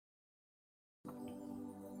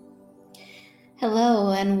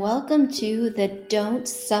Hello, and welcome to the Don't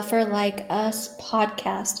Suffer Like Us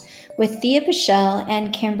podcast with Thea Pichelle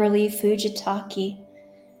and Kimberly Fujitaki,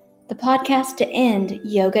 the podcast to end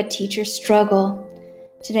yoga teacher struggle.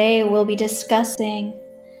 Today we'll be discussing,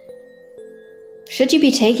 should you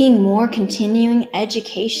be taking more continuing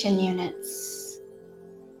education units?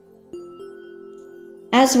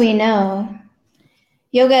 As we know,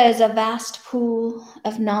 yoga is a vast pool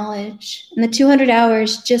of knowledge, and the 200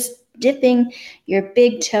 hours just dipping your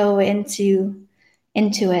big toe into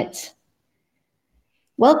it.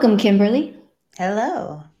 Welcome, Kimberly.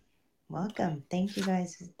 Hello. Welcome. Thank you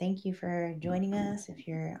guys. Thank you for joining us if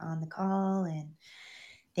you're on the call, and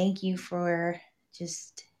thank you for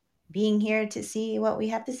just being here to see what we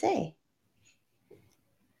have to say.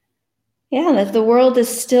 Yeah, that the world is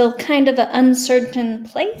still kind of an uncertain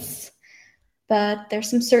place, but there's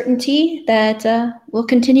some certainty that we'll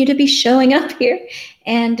continue to be showing up here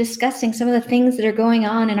and discussing some of the things that are going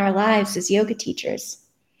on in our lives as yoga teachers.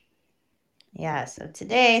 Yeah, so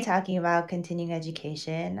today talking about continuing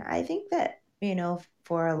education, I think that,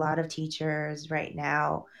 for a lot of teachers right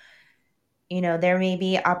now, there may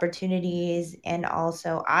be opportunities and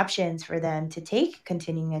also options for them to take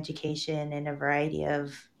continuing education in a variety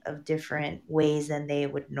of different ways than they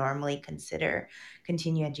would normally consider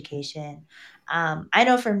continuing education. I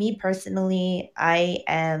know for me personally, I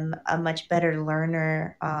am a much better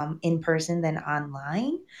learner in person than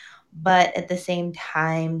online. But at the same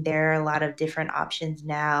time, there are a lot of different options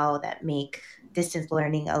now that make distance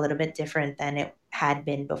learning a little bit different than it had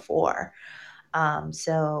been before.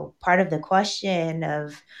 So part of the question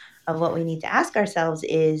of what we need to ask ourselves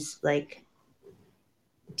is like,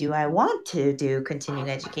 do I want to do continuing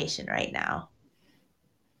education right now?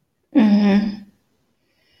 Mm-hmm.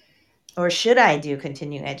 Or should I do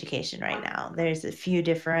continuing education right now? There's a few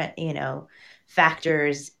different,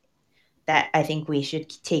 factors that I think we should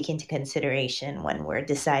take into consideration when we're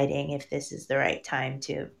deciding if this is the right time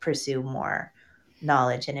to pursue more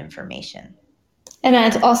knowledge and information. And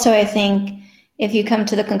that's also, I think, if you come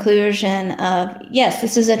to the conclusion of, yes,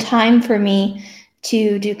 this is a time for me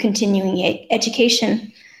to do continuing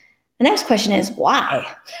education, the next question is why?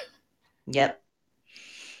 Yep.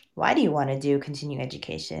 Why do you want to do continuing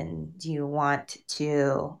education? Do you want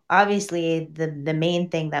to, obviously, the main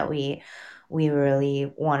thing that we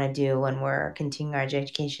really want to do when we're continuing our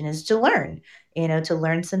education is to learn, to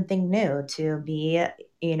learn something new, to be,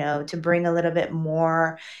 to bring a little bit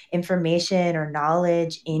more information or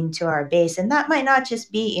knowledge into our base. And that might not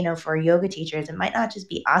just be, for yoga teachers, it might not just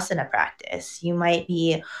be asana practice. You might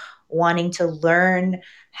be wanting to learn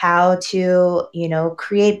how to,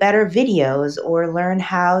 create better videos, or learn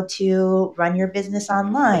how to run your business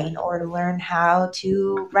online, or learn how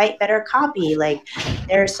to write better copy. Like,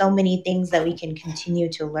 there are so many things that we can continue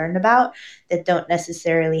to learn about that don't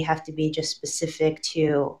necessarily have to be just specific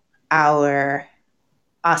to our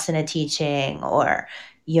asana teaching or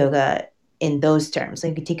yoga in those terms. So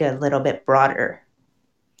you could take it a little bit broader.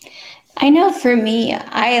 I know for me,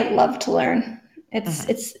 I love to learn.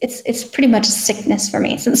 It's pretty much a sickness for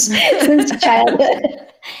me since childhood.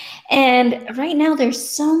 And right now there's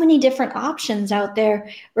so many different options out there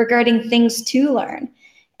regarding things to learn.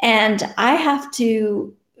 And I have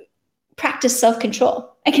to practice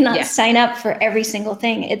self-control. I cannot sign up for every single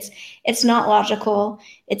thing. It's not logical,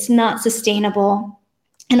 it's not sustainable.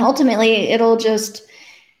 And ultimately it'll just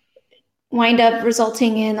wind up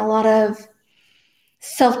resulting in a lot of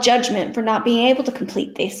self-judgment for not being able to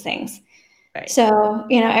complete these things. Right. So,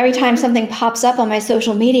 every time something pops up on my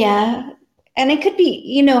social media, and it could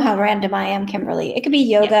be, how random I am, Kimberly. It could be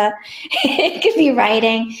yoga. It could be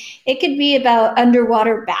writing. It could be about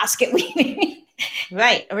underwater basket weaving.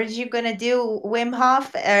 Right. Or you going to do Wim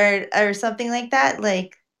Hof or something like that?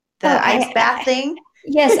 Like the ice bath thing?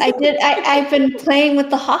 Yes, I did. I've been playing with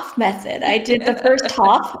the Hof method. I did the first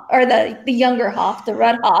Hof, or the younger Hof, the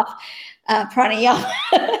Rudd Hof pranayama.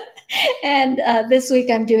 And this week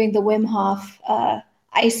I'm doing the Wim Hof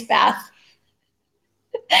ice bath.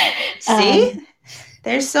 See?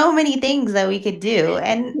 There's so many things that we could do.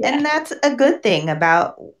 And that's a good thing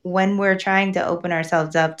about when we're trying to open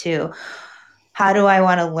ourselves up to, how do I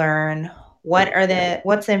want to learn? What's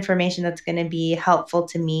the information that's going to be helpful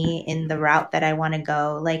to me in the route that I want to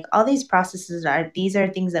go? Like, all these processes these are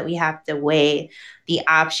things that we have to weigh the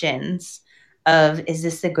options of, is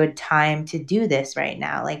this a good time to do this right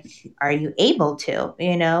now? Like, are you able to,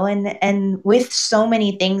 and with so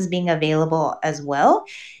many things being available as well,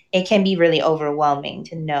 it can be really overwhelming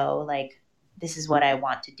to know, like, this is what I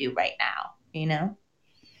want to do right now,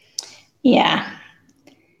 Yeah.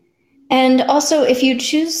 And also, if you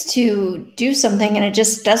choose to do something and it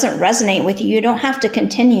just doesn't resonate with you, you don't have to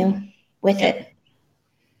continue with Yep. it.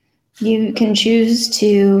 You can choose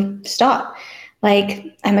to stop.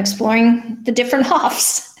 Like, I'm exploring the different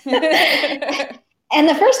Hoffs. And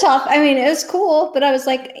the first Hoff, I mean, it was cool, but I was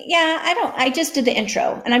like, yeah, I just did the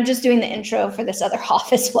intro and I'm just doing the intro for this other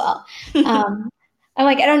Hoff as well. Um, I'm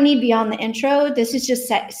like, I don't need beyond the intro. This is just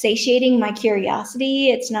satiating my curiosity.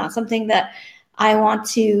 It's not something that I want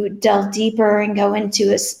to delve deeper and go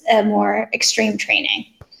into a more extreme training.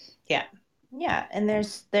 Yeah. Yeah, and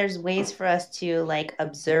there's ways for us to like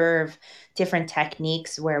observe different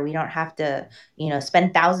techniques where we don't have to,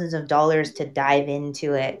 spend thousands of dollars to dive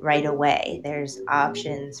into it right away. There's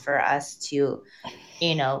options for us to,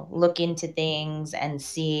 look into things and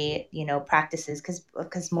see, practices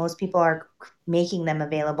because most people are making them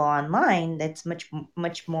available online. That's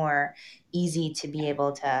much more easy to be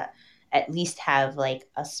able to at least have like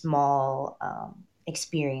a small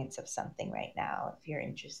experience of something right now if you're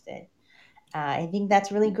interested. I think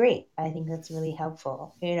that's really great. I think that's really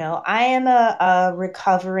helpful. I am a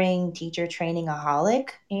recovering teacher training aholic,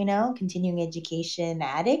 continuing education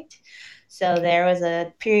addict. So there was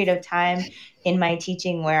a period of time in my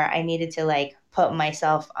teaching where I needed to like put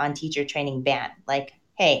myself on teacher training ban. Like,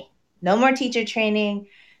 hey, no more teacher training.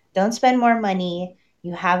 Don't spend more money.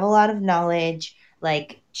 You have a lot of knowledge.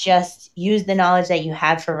 Like, just use the knowledge that you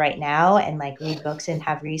have for right now and like read books and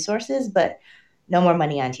have resources. But no more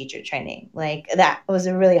money on teacher training. Like that was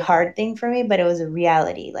a really hard thing for me, but it was a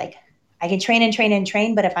reality. Like I can train and train and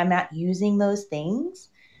train, but if I'm not using those things,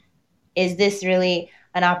 is this really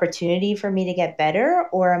an opportunity for me to get better?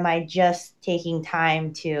 Or am I just taking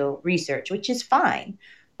time to research, which is fine.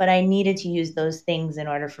 But I needed to use those things in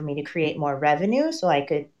order for me to create more revenue so I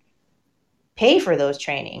could pay for those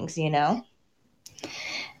trainings. And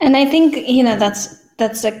I think,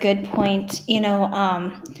 that's a good point.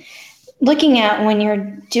 Looking at when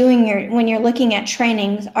you're looking at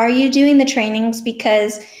trainings, are you doing the trainings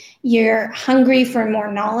because you're hungry for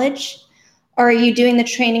more knowledge, or are you doing the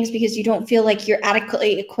trainings because you don't feel like you're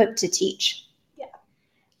adequately equipped to teach?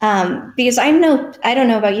 Yeah. Because I don't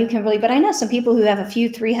know about you, Kimberly, but I know some people who have a few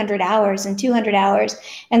 300 hours and 200 hours,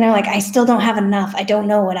 and they're like, I still don't have enough. I don't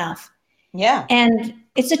know enough. Yeah. And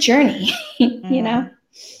it's a journey, you know? Mm-hmm.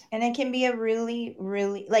 And it can be a really,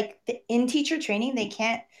 really like in teacher training, they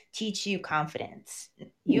can't teach you confidence.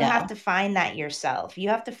 You have No. to find that yourself. You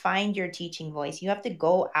have to find your teaching voice. You have to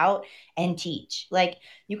go out and teach. Like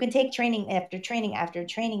you can take training after training after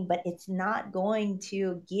training, but it's not going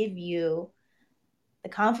to give you the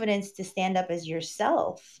confidence to stand up as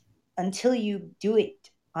yourself until you do it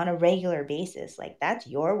on a regular basis. Like that's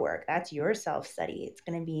your work, that's your self study. It's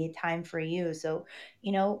going to be a time for you. So,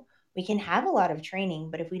 we can have a lot of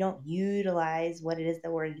training, but if we don't utilize what it is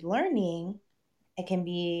that we're learning, it can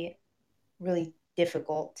be really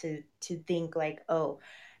difficult to think like, oh,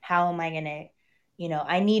 how am I going to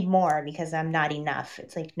I need more because I'm not enough.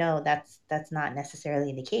 It's like, no, that's not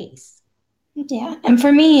necessarily the case. Yeah. And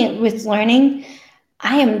for me, with learning,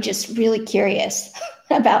 I am just really curious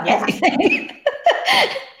about Yeah. everything.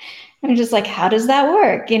 I'm just like, how does that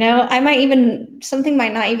work? Something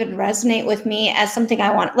might not even resonate with me as something I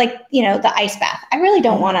want, like, the ice bath. I really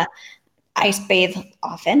don't want Mhm. to ice bathe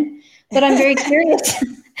often, but I'm very curious.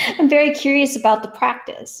 I'm very curious about the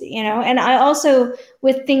practice, and I also,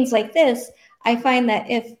 with things like this, I find that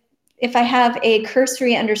if I have a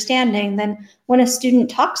cursory understanding, then when a student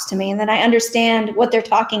talks to me, then I understand what they're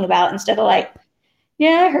talking about instead of like, Right.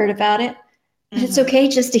 yeah, I heard about it. But it's Hmm. okay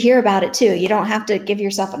just to hear about it too. You don't have to give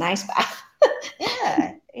yourself an ice bath.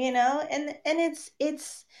 Yeah, and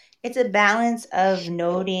it's a balance of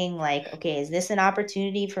noting like, okay, is this an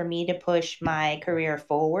opportunity for me to push my career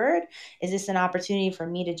forward? Is this an opportunity for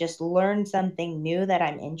me to just learn something new that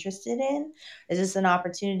I'm interested in? Is this an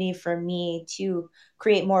opportunity for me to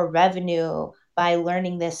create more revenue by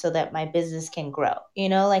learning this so that my business can grow?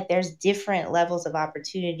 Like there's different levels of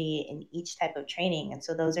opportunity in each type of training. And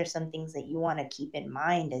so those are some things that you want to keep in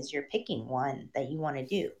mind as you're picking one that you want to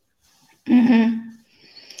do. Mm-hmm.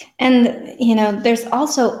 And, there's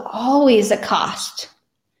also always a cost.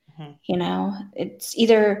 Mhm. It's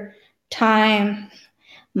either time,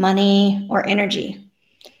 money, or energy.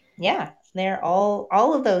 Yeah, they're all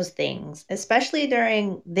of those things, especially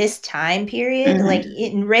during this time period. Like Mm-hmm.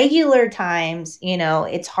 in regular times,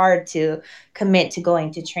 it's hard to commit to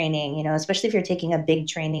going to training, especially if you're taking a big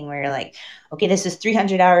training where you're like, okay, this is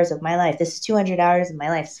 300 hours of my life. This is 200 hours of my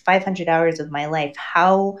life. It's 500 hours of my life.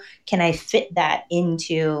 How can I fit that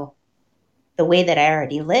into the way that I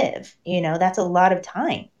already live? That's a lot of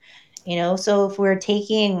time. So if we're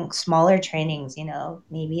taking smaller trainings,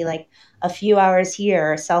 maybe like a few hours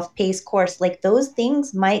here, self-paced course, like those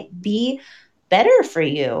things might be better for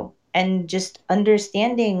you. And just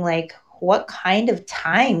understanding like what kind of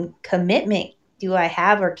time commitment do I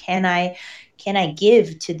have, or can I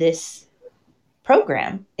give to this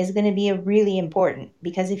program is going to be a really important,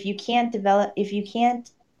 because if you can't,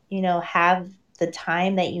 have the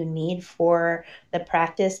time that you need for the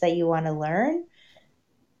practice that you want to learn,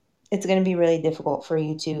 it's going to be really difficult for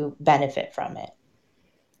you to benefit from it.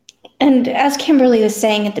 And as Kimberly was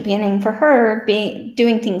saying at the beginning, for her, being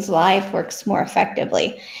doing things live works more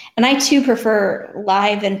effectively. And I too prefer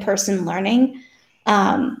live in person learning.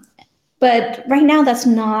 Um, but right now, that's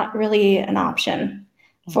not really an option.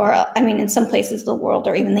 For, Mhm. I mean, in some places, the world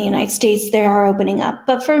or even the United States, they are opening up.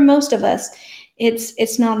 But for most of us,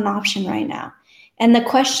 it's not an option right now. And the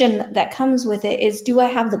question that comes with it is, do I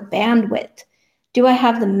have the bandwidth? Do I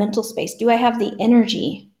have the mental space? Do I have the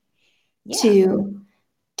energy Yeah. to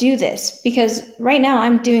do this? Because right now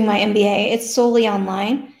I'm doing my MBA, it's solely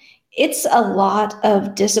online. It's a lot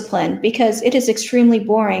of discipline because it is extremely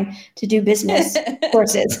boring to do business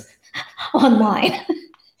courses online.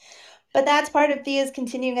 But that's part of Thea's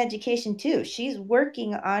continuing education too. She's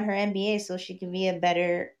working on her MBA so she can be a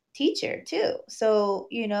better teacher too. So,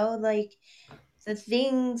 like the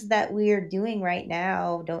things that we're doing right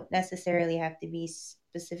now don't necessarily have to be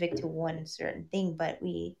specific to one certain thing, but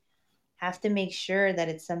we have to make sure that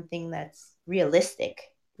it's something that's realistic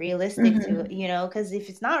to, Mm-hmm. because if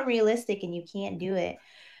it's not realistic and you can't do it,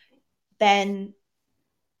 then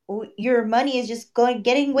your money is just going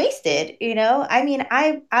getting wasted. I mean,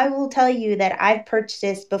 I will tell you that I've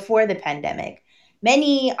purchased before the pandemic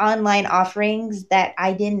many online offerings that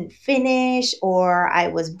I didn't finish, or I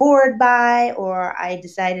was bored by, or I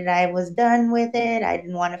decided I was done with it. I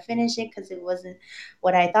didn't want to finish it because it wasn't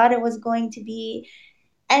what I thought it was going to be.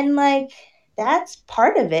 And like that's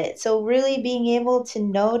part of it. So really being able to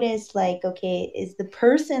notice like, okay, is the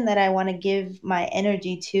person that I want to give my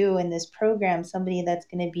energy to in this program somebody that's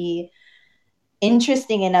going to be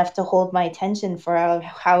interesting enough to hold my attention for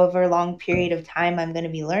however long period of time I'm going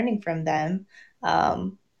to be learning from them,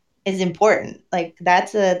 um, is important. Like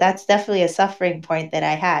that's definitely a suffering point that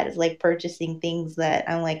I had, is like purchasing things that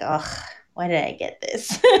I'm like, oh, why did I get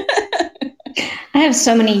this? I have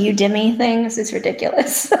so many Udemy things, it's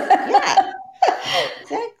ridiculous. Yeah.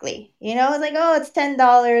 Exactly. It's like, oh, it's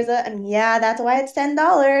 $10. And yeah, that's why it's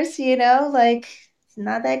 $10, like it's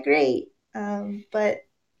not that great. But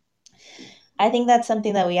I think that's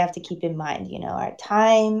something that we have to keep in mind, our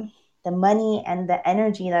time, the money, and the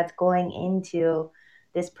energy that's going into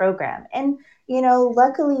this program. And,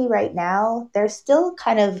 luckily right now, there's still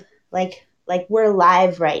kind of like we're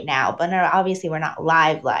live right now, but obviously we're not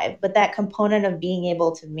live, but that component of being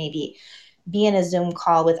able to maybe be in a Zoom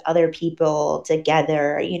call with other people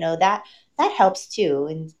together, that helps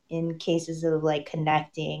too in cases of like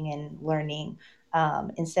connecting and learning,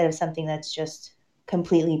 instead of something that's just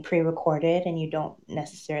completely pre-recorded and you don't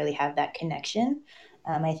necessarily have that connection.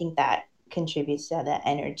 I think that contributes to the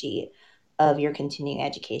energy of your continuing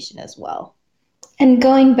education as well. And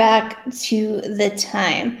going back to the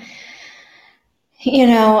time, you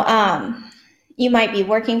know, you might be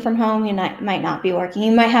working from home, might not be working.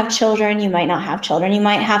 You might have children, you might not have children. You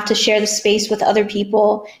might have to share the space with other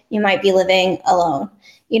people. You might be living alone,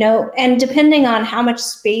 and depending on how much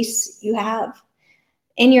space you have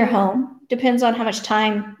in your home, depends on how much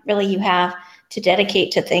time really you have to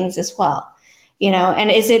dedicate to things as well. And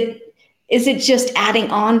is it just adding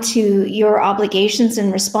on to your obligations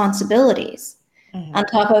and responsibilities on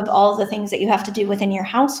Mm-hmm. top of all the things that you have to do within your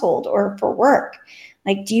household or for work?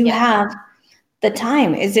 Like, do you Yep. have the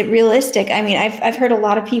time? Is it realistic? I mean, I've heard a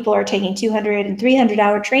lot of people are taking 200 and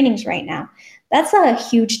 300-hour trainings right now. That's a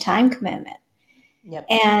huge time commitment. Yep.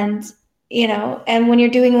 And when you're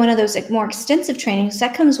doing one of those like more extensive trainings,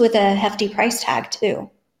 that comes with a hefty price tag too.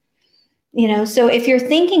 So if you're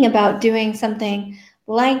thinking about doing something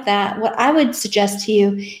like that, what I would suggest to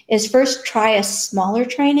you is first try a smaller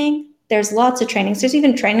training. There's lots of trainings. There's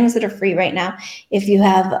even trainings that are free right now if you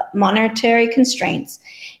have monetary constraints,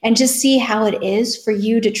 and just see how it is for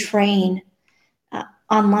you to train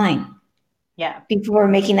online Yeah. before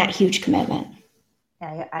making that huge commitment.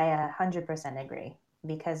 I 100% agree,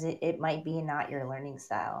 because it might be not your learning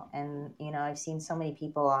style. And, I've seen so many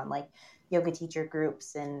people on like yoga teacher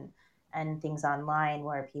groups and things online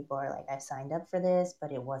where people are like, I signed up for this,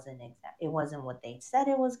 but it wasn't what they said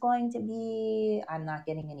it was going to be. I'm not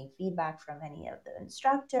getting any feedback from any of the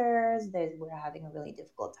instructors. We're having a really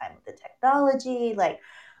difficult time with the technology. Like,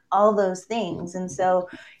 all those things. And so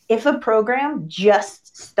if a program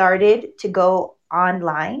just started to go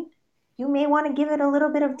online, you may want to give it a little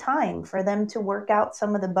bit of time for them to work out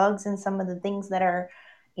some of the bugs and some of the things that are,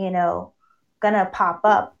 going to pop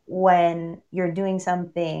up when you're doing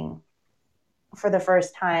something for the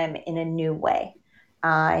first time in a new way.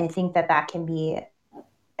 I think that can be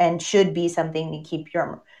and should be something to keep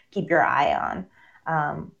your eye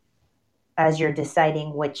on, as you're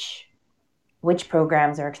deciding which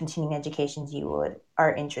programs or continuing educations you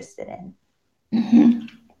are interested in. Mm-hmm.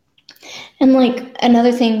 And like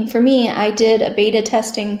another thing for me, I did a beta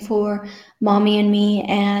testing for Mommy and Me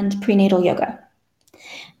and prenatal yoga.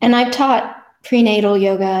 And I've taught prenatal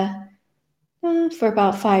yoga for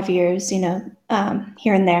about 5 years, here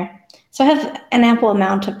and there. So I have an ample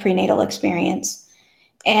amount of prenatal experience.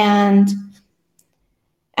 And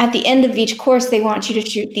at the end of each course, they want you to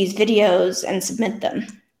shoot these videos and submit them.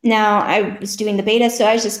 Now, I was doing the beta, so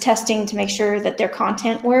I was just testing to make sure that their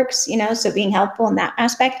content works, so being helpful in that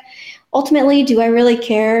aspect. Ultimately, do I really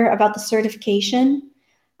care about the certification?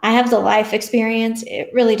 I have the life experience. It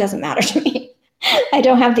really doesn't matter to me. I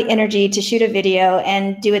don't have the energy to shoot a video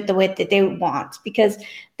and do it the way that they want, because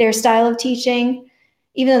their style of teaching,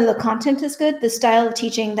 even though the content is good, the style of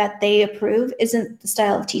teaching that they approve isn't the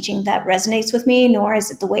style of teaching that resonates with me, nor is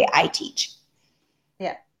it the way I teach.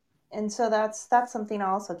 Yeah. And so that's something to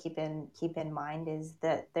also keep in mind, is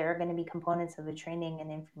that there are going to be components of the training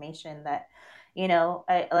and information that,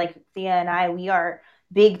 like Thea and I, we are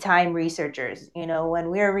big time researchers. When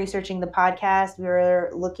we were researching the podcast, we were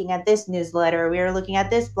looking at this newsletter, we were looking at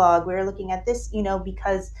this blog, we were looking at this,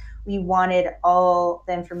 because we wanted all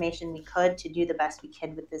the information we could to do the best we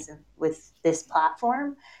could with this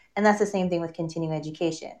platform. And that's the same thing with continuing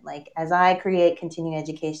education. Like, as I create continuing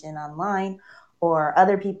education online, or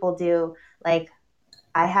other people do, like,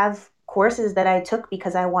 I have courses that I took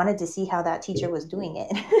because I wanted to see how that teacher was doing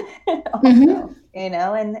it. Also,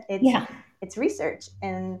 and it's research.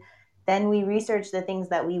 And then we research the things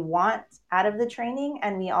that we want out of the training.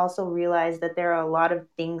 And we also realize that there are a lot of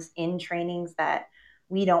things in trainings that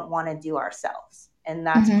we don't want to do ourselves. And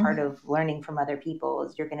that's part of learning from other people,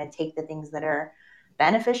 is you're going to take the things that are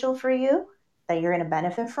beneficial for you, that you're going to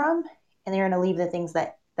benefit from, and you're going to leave the things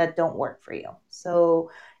that don't work for you. So,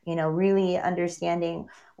 really understanding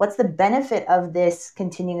what's the benefit of this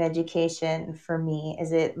continuing education for me.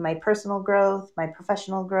 Is it my personal growth, my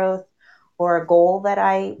professional growth, or a goal that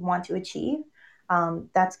I want to achieve?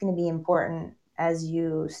 That's going to be important as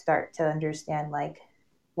you start to understand, like,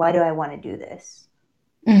 why do I want to do this?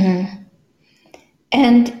 Mm-hmm.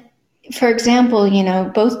 And for example,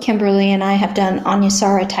 both Kimberly and I have done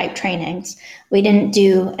Anusara type trainings. We didn't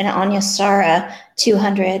do an Anusara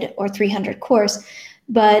 200 or 300 course,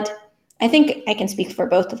 but I think I can speak for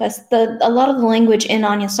both of us. A lot of the language in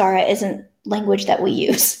Anusara isn't language that we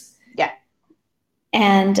use. Yeah.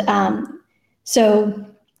 And so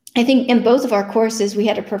I think in both of our courses, we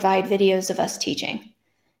had to provide videos of us teaching.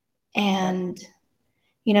 And,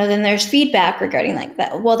 then there's feedback regarding like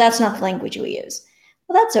that. Well, that's not the language we use.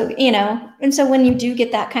 Well, that's okay, And so when you do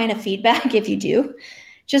get that kind of feedback, if you do,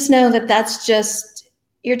 just know that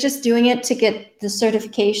you're just doing it to get the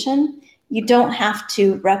certification. You don't have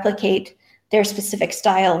to replicate their specific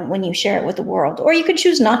style when you share it with the world, or you could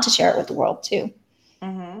choose not to share it with the world too.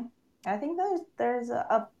 Mm-hmm. I think there's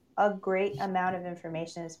a great amount of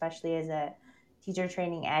information, especially as a teacher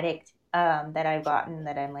training addict, that I've gotten,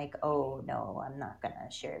 that I'm like, oh no, I'm not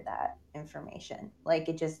gonna share that information. Like,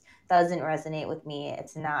 it just doesn't resonate with me.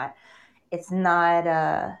 It's not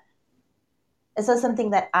something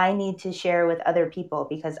that I need to share with other people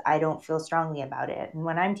because I don't feel strongly about it. And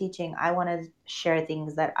when I'm teaching, I want to share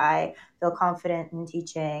things that I feel confident in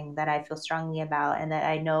teaching, that I feel strongly about, and that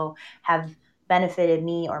I know have benefited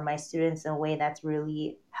me or my students in a way that's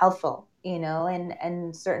really helpful,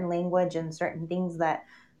 and certain language and certain things that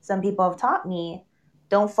some people have taught me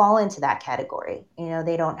don't fall into that category.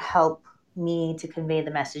 They don't help me to convey the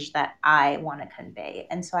message that I want to convey.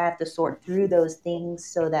 And so I have to sort through those things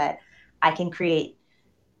so that I can create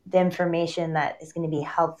the information that is going to be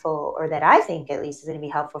helpful, or that I think at least is going to be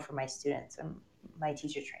helpful for my students and my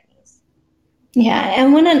teacher trainees. Yeah,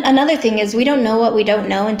 and another thing is, we don't know what we don't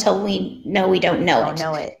know until we know we don't know it. Don't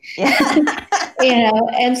know it. Yeah.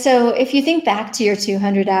 And so if you think back to your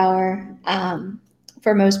 200 hour,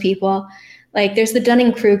 for most people, like, there's the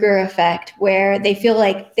Dunning-Kruger effect, where they feel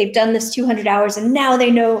like they've done this 200 hours and now they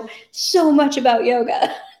know so much about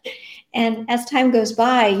yoga. And as time goes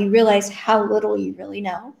by, you realize how little you really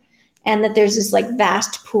know, and that there's this like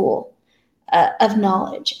vast pool of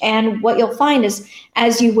knowledge. And what you'll find is,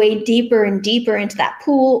 as you wade deeper and deeper into that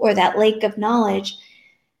pool or that lake of knowledge,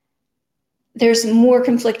 there's more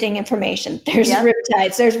conflicting information. There's Yep.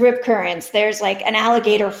 riptides, there's rip currents, there's like an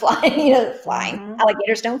alligator flying, flying. Mhm.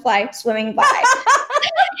 Alligators don't fly, swimming by.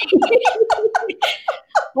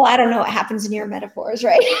 Well, I don't know what happens in your metaphors,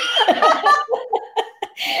 right?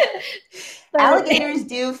 Alligators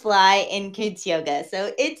do fly in kids yoga,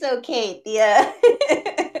 so it's okay, Thea.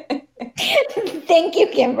 Thank you,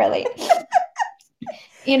 Kimberly.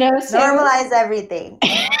 So Normalize everything.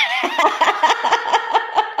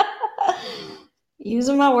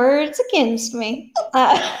 using my words against me.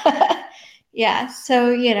 Yeah.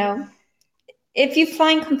 So, if you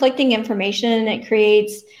find conflicting information and it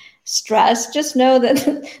creates stress, just know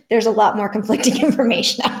that there's a lot more conflicting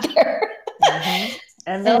information out there. Mm-hmm.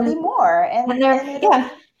 And there'll be more. Yeah.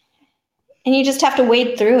 And you just have to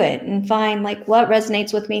wade through it and find like what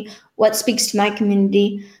resonates with me, what speaks to my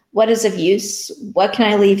community, what is of use, what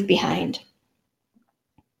can I leave behind.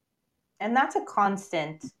 And that's a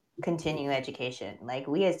constant continuing education. Like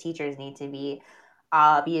we as teachers need to be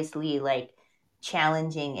obviously like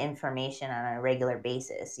challenging information on a regular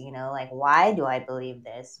basis, like why do I believe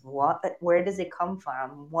this? Where does it come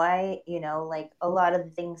from? Why, like a lot of the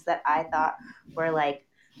things that I thought were like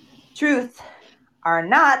truth are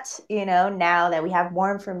not, now that we have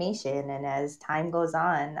more information and as time goes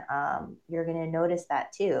on, you're going to notice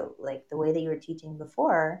that too. Like the way that you were teaching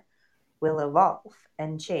before will evolve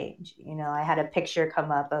and change. I had a picture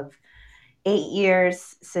come up of 8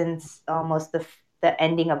 years since almost the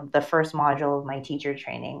ending of the first module of my teacher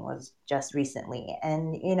training was just recently.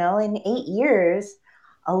 And, in 8 years,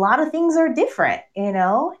 a lot of things are different,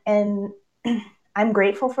 and I'm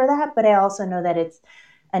grateful for that. But I also know that it's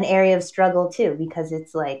an area of struggle too, because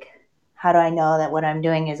it's like, how do I know that what I'm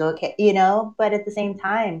doing is okay, But at the same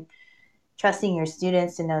time, trusting your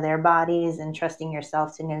students to know their bodies and trusting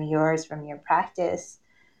yourself to know yours from your practice,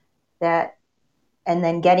 that and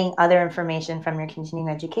then getting other information from your continuing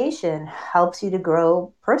education helps you to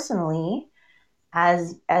grow personally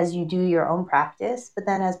as you do your own practice, but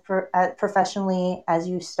then as professionally as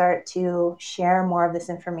you start to share more of this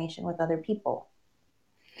information with other people.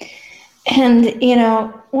 And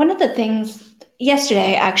one of the things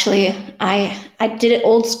yesterday, actually, I did it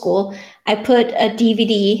old school. I put a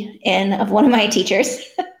DVD in of one of my teachers.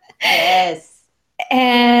 Yes.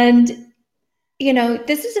 And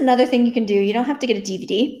this is another thing you can do. You don't have to get a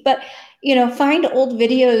DVD, but find old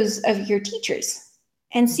videos of your teachers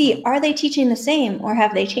and see, are they teaching the same or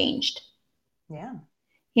have they changed? Yeah.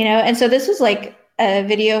 And so this was like a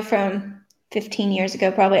video from 15 years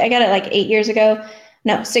ago, probably. I got it like 8 years ago.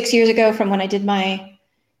 No, 6 years ago from when I did my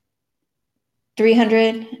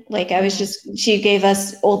 300. Like I was she gave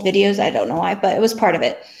us old videos. I don't know why, but it was part of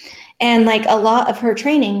it. And like a lot of her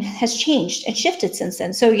training has changed and shifted since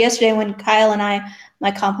then. So yesterday when Kyle and I, my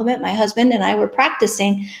compliment, my husband and I were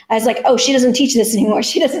practicing, I was like, oh, she doesn't teach this anymore.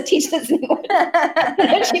 She doesn't teach this anymore.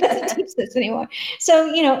 She doesn't teach this anymore.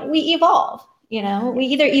 So, we evolve. We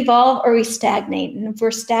either evolve or we stagnate. And if we're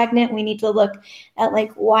stagnant, we need to look at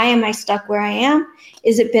like, why am I stuck where I am?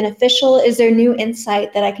 Is it beneficial? Is there new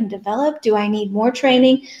insight that I can develop? Do I need more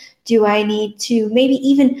training? Do I need to maybe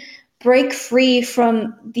even break free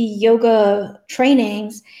from the yoga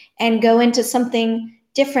trainings and go into something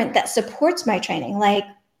different that supports my training, like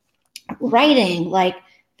writing, like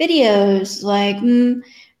videos, like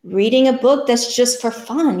reading a book that's just for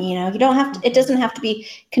fun. You don't have to, it doesn't have to be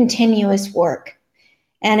continuous work.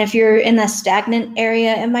 And if you're in a stagnant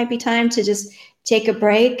area, it might be time to just take a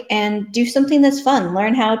break and do something that's fun.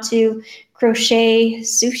 Learn how to crochet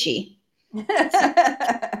sushi.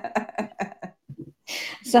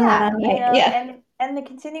 And the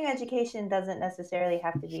continuing education doesn't necessarily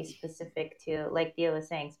have to be specific to, like Thea was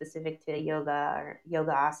saying, specific to yoga or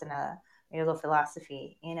yoga asana, yoga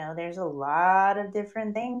philosophy. There's a lot of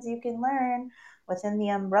different things you can learn within the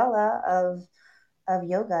umbrella of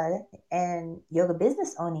yoga and yoga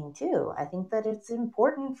business owning too. I think that it's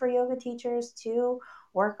important for yoga teachers to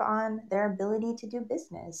work on their ability to do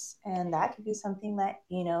business, and that could be something that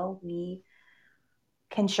we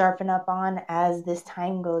can sharpen up on as this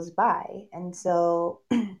time goes by. And so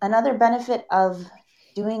another benefit of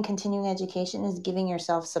doing continuing education is giving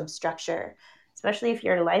yourself some structure, especially if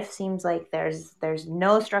your life seems like there's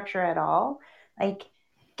no structure at all. Like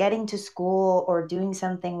getting to school or doing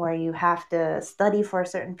something where you have to study for a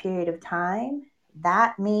certain period of time,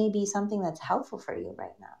 that may be something that's helpful for you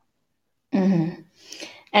right now. Mm-hmm.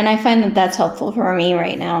 And I find that that's helpful for me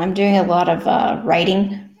right now. I'm doing a lot of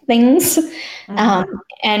writing things.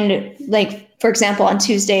 And like, for example, on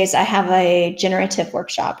Tuesdays, I have a generative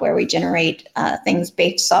workshop where we generate things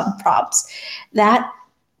based on prompts. That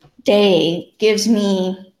day gives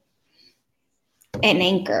me an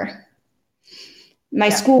anchor. My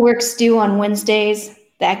Yeah. schoolwork's due on Wednesdays.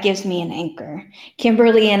 That gives me an anchor.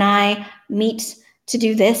 Kimberly and I meet to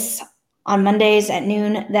do this on Mondays at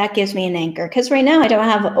noon. That gives me an anchor. Because right now I don't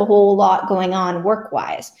have a whole lot going on work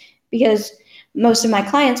wise because most of my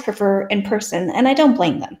clients prefer in person, and I don't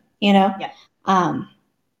blame them, Yeah. Um,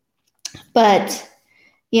 but,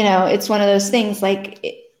 it's one of those things like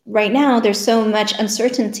right now there's so much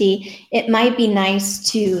uncertainty. It might be nice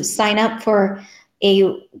to sign up for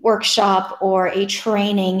a workshop or a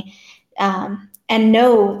training, and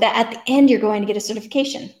know that at the end you're going to get a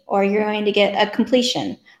certification or you're going to get a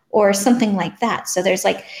completion or something like that. So there's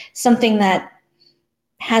like something that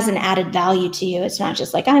has an added value to you. It's not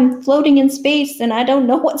just like I'm floating in space and I don't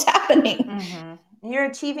know what's happening. Mm-hmm. You're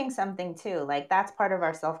achieving something too. Like that's part of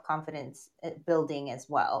our self-confidence building as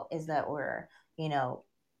well, is that you know,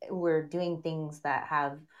 we're doing things that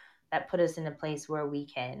put us in a place where we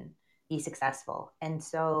can be successful. And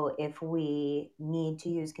so if we need to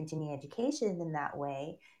use continuing education in that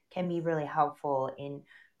way, can be really helpful in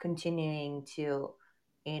continuing to,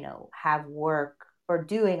 have work or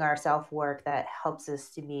doing our self-work that helps us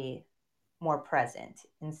to be more present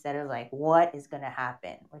instead of like what is going to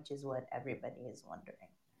happen, which is what everybody is wondering.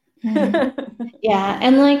 Yeah,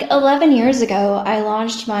 and like 11 years ago, I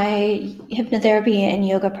launched my hypnotherapy and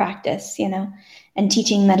yoga practice, and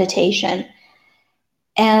teaching meditation.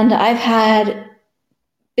 And I've had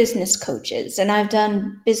business coaches and I've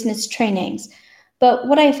done business trainings. But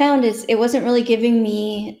what I found is it wasn't really giving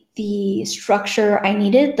me the structure I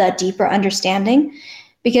needed, the deeper understanding,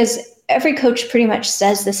 because every coach pretty much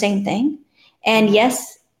says the same thing. And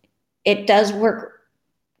yes, it does work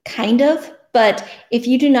kind of, but if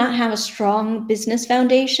you do not have a strong business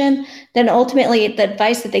foundation, then ultimately the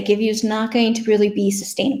advice that they give you is not going to really be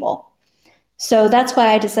sustainable. So that's why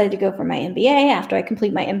I decided to go for my MBA. After I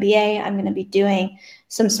complete my MBA, I'm going to be doing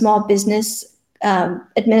some small business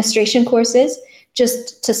administration courses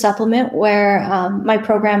just to supplement where my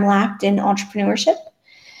program lacked in entrepreneurship.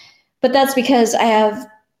 But that's because I have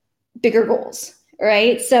bigger goals,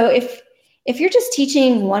 right? So if you're just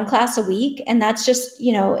teaching one class a week and that's just,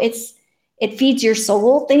 it feeds your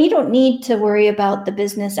soul, then you don't need to worry about the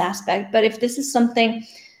business aspect. But if this is something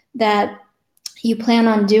that you plan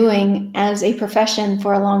on doing as a profession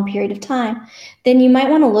for a long period of time, then you might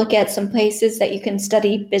want to look at some places that you can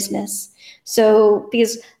study business. So,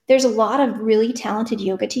 because there's a lot of really talented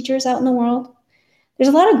yoga teachers out in the world, there's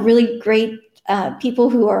a lot of really great people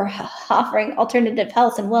who are offering alternative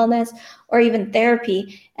health and wellness or even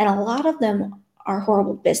therapy, and a lot of them are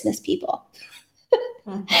horrible business people.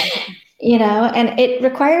 And it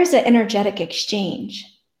requires an energetic exchange.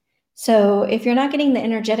 So if you're not getting the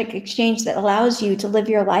energetic exchange that allows you to live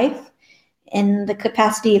your life in the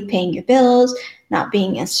capacity of paying your bills, not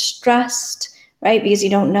being as stressed, right? Because you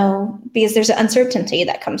don't know, because there's an uncertainty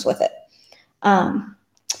that comes with it.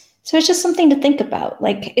 So it's just something to think about.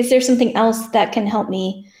 Like, is there something else that can help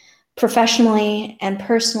me professionally and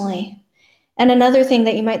personally? And another thing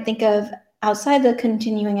that you might think of outside the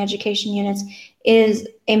continuing education units is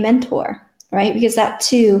a mentor, right? Because that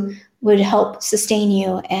too would help sustain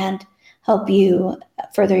you and help you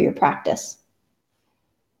further your practice.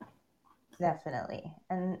 Definitely.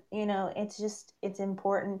 And it's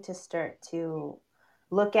important to start to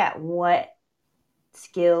look at what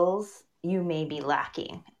skills you may be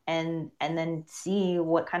lacking, and then see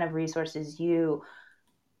what kind of resources you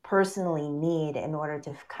personally need in order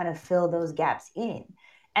to kind of fill those gaps in.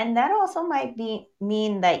 And that also might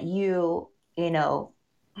mean that you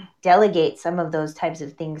delegate some of those types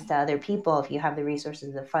of things to other people if you have the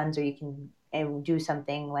resources, the funds, or you can do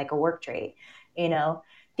something like a work trade.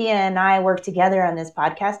 Thea and I work together on this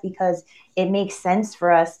podcast because it makes sense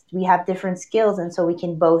for us. We have different skills, and so we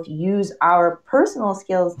can both use our personal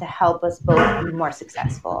skills to help us both be more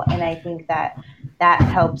successful. And I think that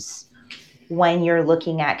helps when you're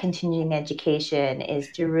looking at continuing education, is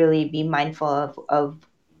to really be mindful of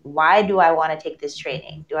why do I want to take this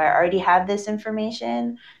training? Do I already have this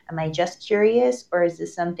information? Am I just curious? Or is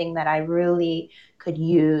this something that I really could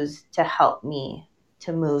use to help me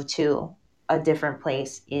to move to a different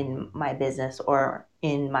place in my business or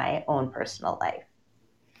in my own personal life?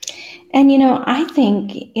 And, I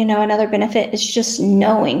think, another benefit is just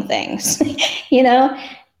knowing things.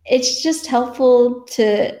 It's just helpful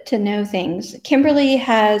to know things. Kimberly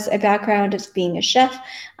has a background as being a chef.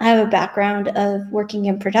 I have a background of working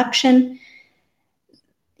in production.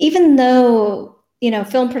 Even though,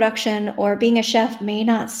 film production or being a chef may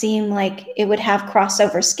not seem like it would have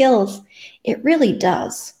crossover skills, it really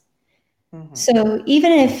does. Mm-hmm. So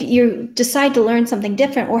even if you decide to learn something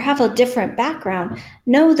different or have a different background,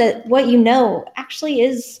 know that what you know actually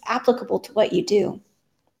is applicable to what you do.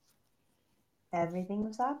 Everything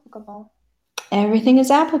was applicable. Everything is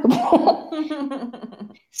applicable.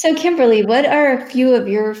 So, Kimberly, what are a few of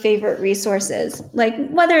your favorite resources? Like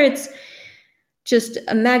whether it's just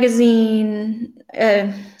a magazine,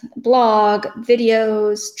 a blog,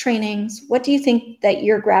 videos, trainings, what do you think that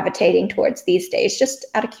you're gravitating towards these days, just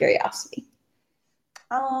out of curiosity?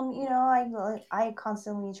 I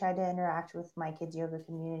constantly try to interact with my kids yoga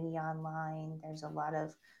community online. There's a lot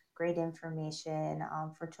of great information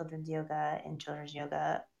for children's yoga and children's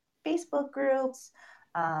yoga Facebook groups.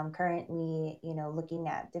 Currently, looking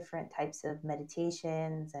at different types of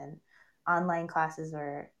meditations and online classes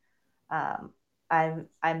where um,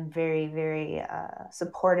 I'm very very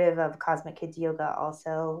supportive of Cosmic Kids Yoga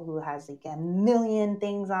also, who has like a million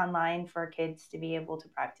things online for kids to be able to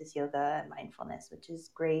practice yoga and mindfulness, which is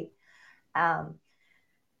great. Um,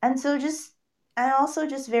 and so just I'm also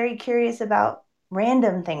just very curious about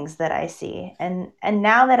random things that I see, and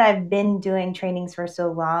now that I've been doing trainings for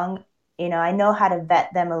so long, I know how to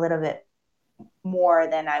vet them a little bit more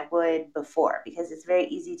than I would before, because it's very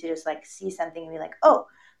easy to just like see something and be like, oh,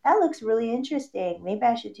 that looks really interesting. Maybe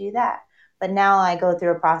I should do that. But now I go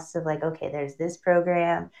through a process of like, okay, there's this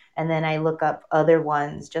program. And then I look up other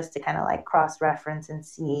ones just to kind of like cross reference and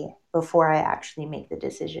see before I actually make the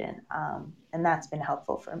decision. And that's been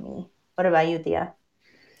helpful for me. What about you, Thea?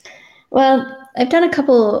 Well, I've done a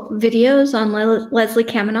couple videos on Leslie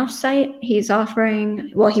Kaminoff's site. He's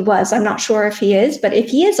offering, well, he was, I'm not sure if he is, but if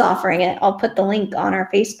he is offering it, I'll put the link on our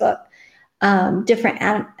Facebook,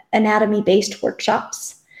 different anatomy based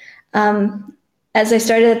workshops. Um, as I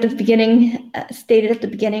started at the beginning, stated at the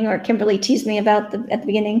beginning, or Kimberly teased me about at the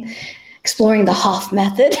beginning, exploring the Hoff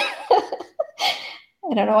method.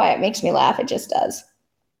 I don't know why it makes me laugh. It just does.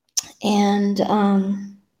 And,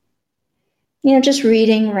 just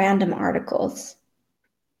reading random articles.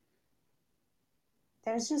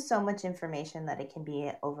 There's just so much information that it can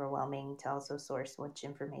be overwhelming to also source which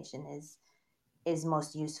information is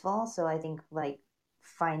most useful. So I think like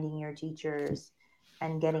finding your teachers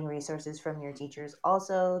and getting resources from your teachers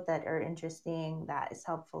also that are interesting, that is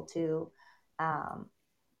helpful too. Um,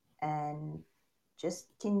 and just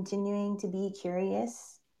continuing to be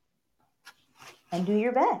curious and do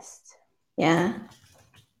your best. Yeah.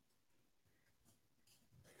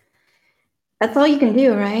 That's all you can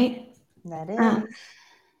do, right? That is.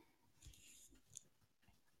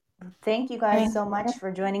 Thank you guys so much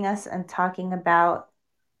for joining us and talking about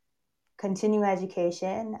continuing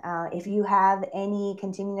education. If you have any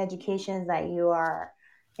continuing educations that you are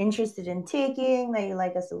interested in taking, that you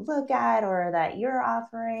like us to look at, or that you're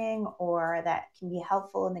offering, or that can be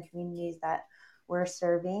helpful in the communities that we're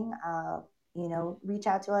serving, reach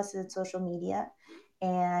out to us at social media.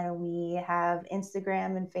 And we have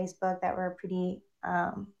Instagram and Facebook that we're pretty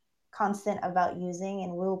constant about using,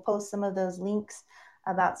 and we'll post some of those links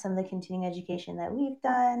about some of the continuing education that we've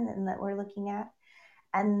done and that we're looking at.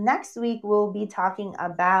 And next week, we'll be talking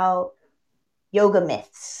about yoga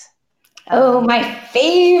myths. Oh, my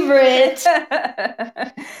favorite.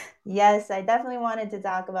 Yes, I definitely wanted to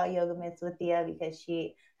talk about yoga myths with Thea because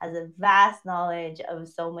she has a vast knowledge of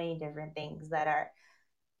so many different things that are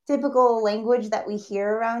typical language that we hear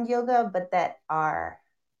around yoga, but that are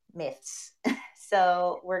myths.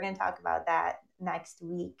 So we're going to talk about that next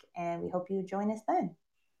week, and we hope you join us then.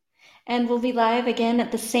 And we'll be live again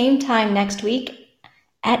at the same time next week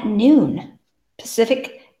at noon,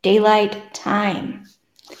 Pacific Daylight Time.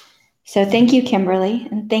 So thank you, Kimberly,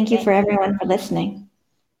 and thank you for everyone for listening.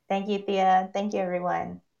 Thank you, Thea. Thank you,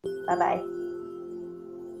 everyone. Bye-bye.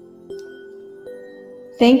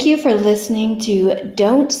 Thank you for listening to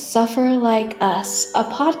Don't Suffer Like Us, a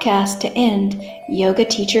podcast to end yoga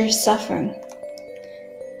teachers' suffering.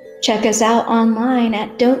 Check us out online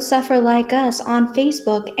at Don't Suffer Like Us on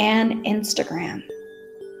Facebook and Instagram.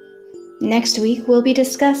 Next week, we'll be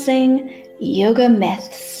discussing yoga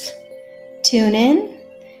myths. Tune in,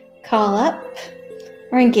 call up,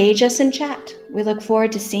 or engage us in chat. We look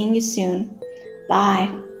forward to seeing you soon.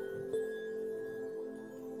 Bye.